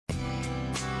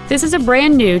This is a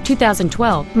brand new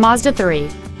 2012 Mazda 3.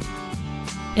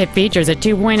 It features a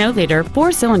 2.0-liter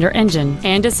four-cylinder engine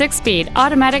and a 6-speed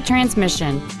automatic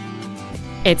transmission.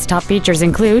 Its top features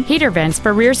include heater vents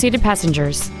for rear-seated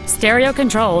passengers, stereo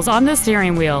controls on the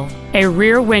steering wheel, a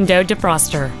rear window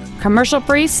defroster,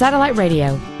 commercial-free satellite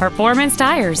radio, performance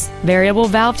tires, variable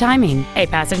valve timing, a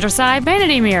passenger side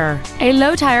vanity mirror, a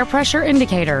low tire pressure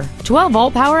indicator,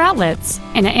 12-volt power outlets,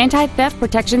 and an anti-theft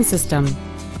protection system.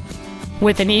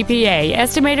 With an EPA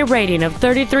estimated rating of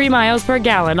 33 miles per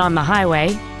gallon on the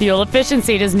highway, fuel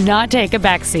efficiency does not take a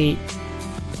backseat.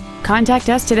 Contact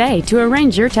us today to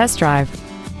arrange your test drive.